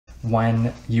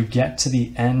when you get to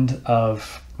the end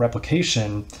of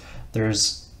replication,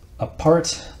 there's a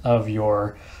part of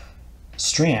your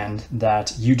strand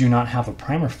that you do not have a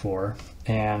primer for,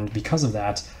 and because of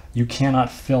that, you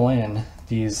cannot fill in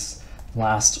these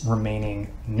last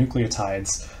remaining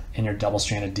nucleotides in your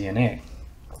double-stranded DNA.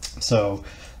 So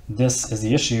this is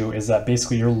the issue, is that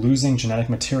basically you're losing genetic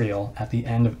material at the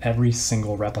end of every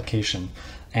single replication.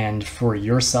 And for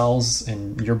your cells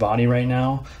in your body right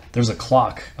now, there's a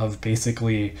clock of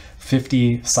basically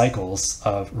 50 cycles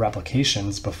of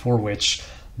replications before which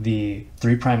the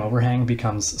 3' overhang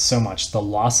becomes so much. The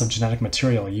loss of genetic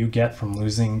material you get from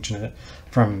losing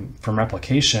from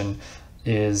replication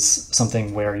is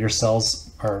something where your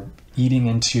cells are eating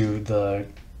into the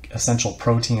essential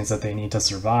proteins that they need to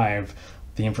survive,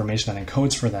 the information that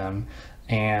encodes for them,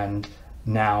 and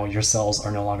now your cells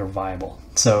are no longer viable.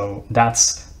 So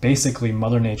that's basically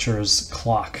Mother Nature's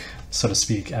clock, so to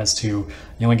speak, as to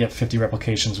you only get 50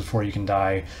 replications before you can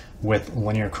die with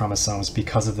linear chromosomes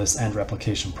because of this end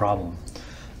replication problem.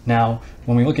 Now,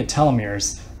 when we look at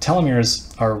telomeres,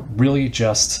 telomeres are really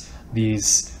just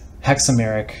these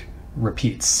hexameric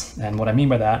repeats. And what I mean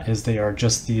by that is they are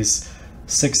just these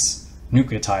 6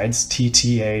 nucleotides, T,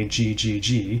 T, A, G, G,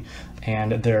 G,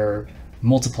 and they're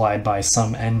multiplied by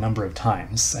some n number of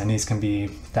times, and these can be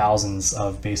thousands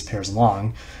of base pairs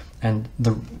long. And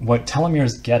what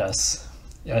telomeres get us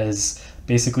is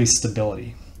basically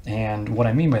stability. And what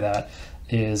I mean by that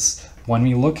is when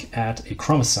we look at a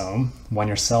chromosome, when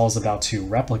your cell is about to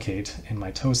replicate in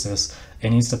mitosis, it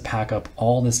needs to pack up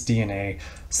all this DNA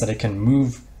so that it can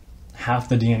move half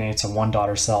the DNA to one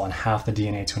daughter cell and half the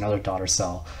DNA to another daughter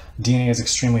cell. DNA is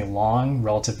extremely long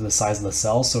relative to the size of the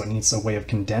cell, so it needs a way of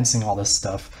condensing all this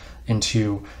stuff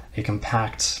into a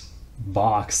compact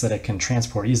box that it can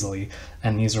transport easily,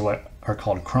 and these are what are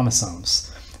called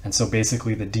chromosomes. And so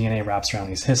basically the DNA wraps around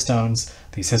these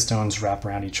histones wrap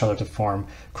around each other to form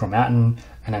chromatin,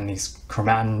 and then these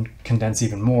chromatin condense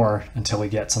even more until we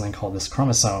get something called this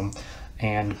chromosome.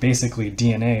 And basically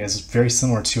DNA is very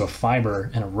similar to a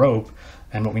fiber in a rope,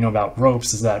 and what we know about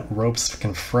ropes is that ropes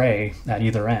can fray at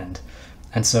either end.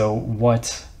 And so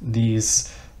what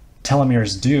these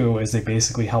telomeres do is they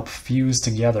basically help fuse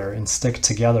together and stick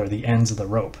together the ends of the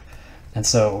rope. And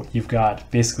so you've got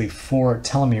basically 4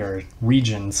 telomere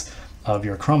regions of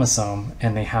your chromosome,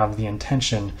 and they have the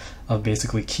intention of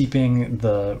basically keeping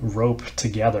the rope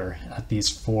together at these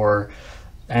 4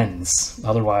 ends.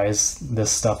 Otherwise, this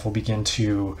stuff will begin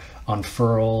to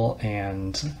unfurl,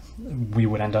 and we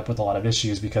would end up with a lot of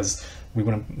issues because we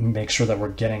want to make sure that we're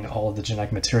getting all of the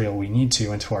genetic material we need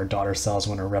to into our daughter cells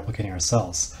when we're replicating our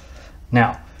cells.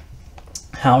 Now,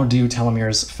 how do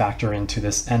telomeres factor into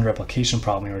this end replication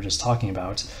problem we were just talking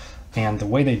about? And the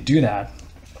way they do that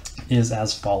is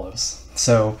as follows.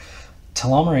 So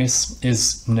telomerase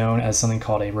is known as something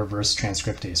called a reverse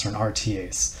transcriptase, or an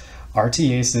RTase.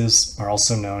 RTases are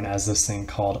also known as this thing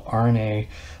called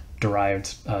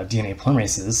RNA-derived DNA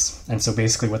polymerases. And so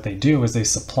basically what they do is they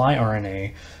supply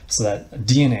RNA so that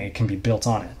DNA can be built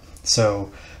on it. So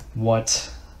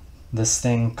what this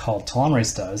thing called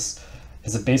telomerase does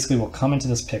is it basically will come into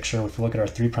this picture if we look at our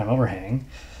 3' overhang,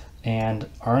 and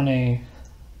RNA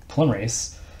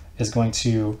polymerase is going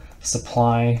to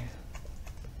supply,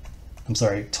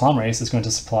 telomerase is going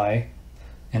to supply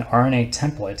an RNA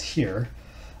template here.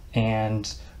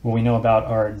 And what we know about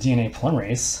our DNA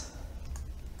polymerase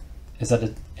is that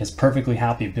it is perfectly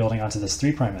happy building onto this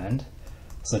 3' end.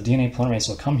 So DNA polymerase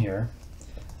will come here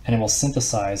and it will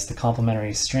synthesize the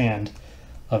complementary strand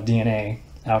of DNA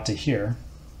out to here.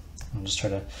 I'll just try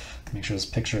to make sure this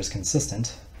picture is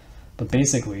consistent. But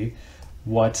basically,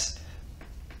 what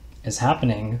is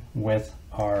happening with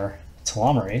our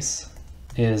telomerase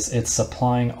is it's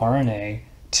supplying RNA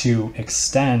to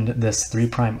extend this 3'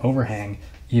 overhang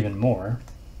even more.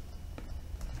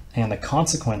 And the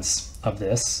consequence of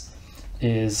this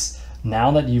is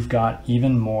now that you've got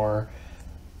even more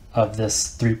of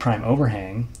this 3'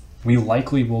 overhang, we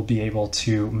likely will be able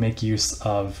to make use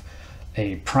of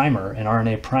a primer, an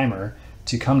RNA primer,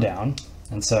 to come down.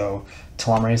 And so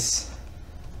telomerase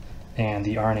and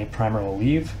the RNA primer will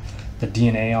leave. The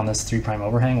DNA on this 3'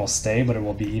 overhang will stay, but it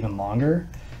will be even longer.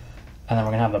 And then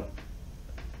we're going to have a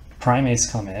primase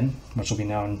come in, which will be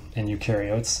known in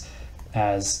eukaryotes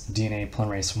as DNA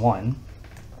polymerase 1.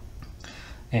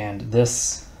 And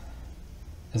this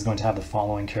is going to have the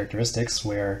following characteristics,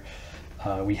 where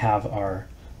we have our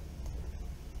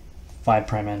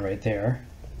 5' end right there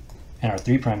and our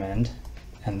 3' end,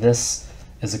 and this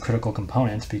is a critical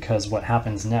component because what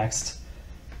happens next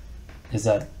is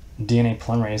that DNA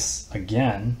polymerase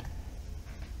again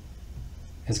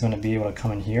is going to be able to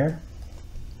come in here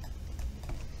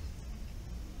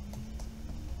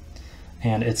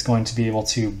and it's going to be able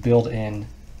to build in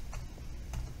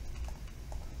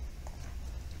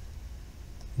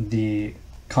the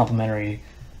complementary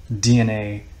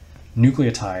DNA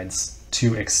nucleotides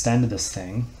to extend this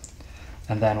thing.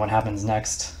 And then what happens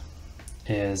next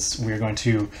is we're going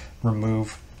to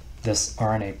remove this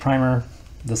RNA primer.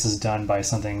 This is done by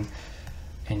something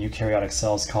in eukaryotic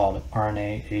cells called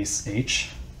RNase-H.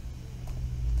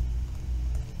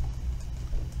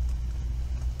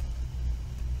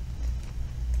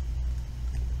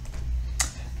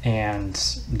 And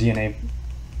DNA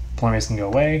polymerase can go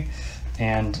away.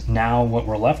 And now what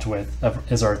we're left with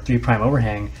is our 3'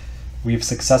 overhang. We've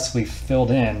successfully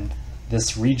filled in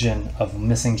this region of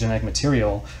missing genetic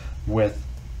material with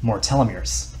more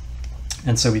telomeres.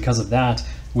 And so because of that,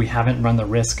 we haven't run the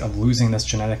risk of losing this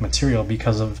genetic material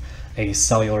because of a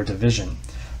cellular division.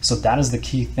 So that is the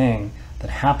key thing that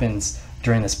happens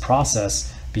during this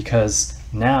process, because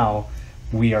now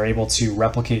we are able to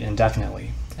replicate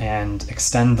indefinitely and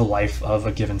extend the life of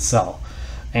a given cell.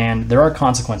 And there are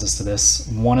consequences to this.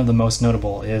 One of the most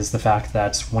notable is the fact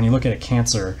that when you look at a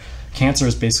cancer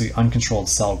is basically uncontrolled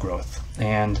cell growth.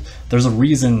 And there's a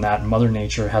reason that Mother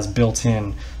Nature has built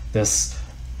in this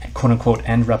quote-unquote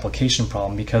end replication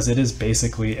problem, because it is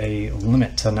basically a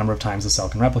limit to the number of times the cell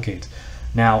can replicate.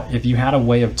 Now, if you had a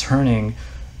way of turning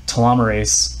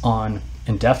telomerase on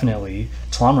indefinitely,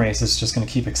 telomerase is just going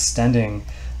to keep extending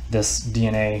this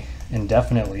DNA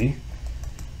indefinitely.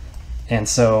 And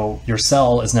so your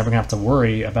cell is never going to have to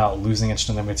worry about losing its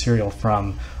genetic material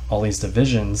from all these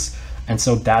divisions. And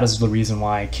so that is the reason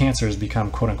why cancers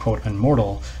become quote-unquote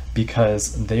immortal,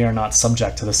 because they are not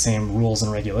subject to the same rules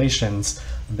and regulations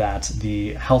that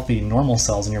the healthy normal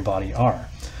cells in your body are.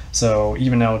 So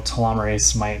even though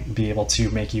telomerase might be able to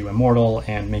make you immortal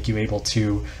and make you able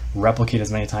to replicate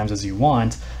as many times as you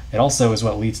want, it also is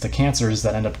what leads to cancers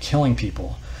that end up killing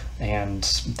people. And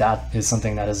that is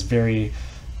something that is very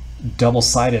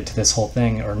double-sided to this whole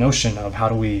thing, or notion of how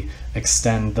do we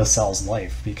extend the cell's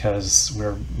life, because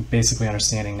we're basically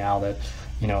understanding now that,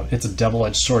 you know, it's a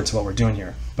double-edged sword to what we're doing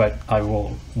here. But I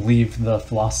will leave the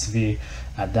philosophy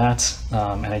at that,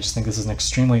 and I just think this is an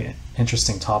extremely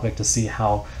interesting topic to see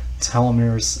how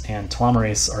telomeres and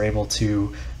telomerase are able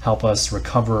to help us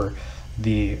recover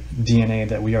the DNA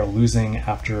that we are losing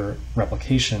after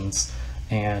replications,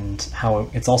 and how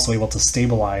it's also able to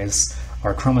stabilize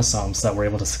our chromosomes that we're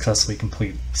able to successfully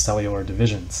complete cellular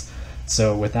divisions.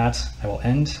 So with that, I will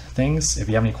end things. If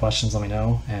you have any questions, let me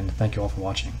know, and thank you all for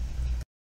watching.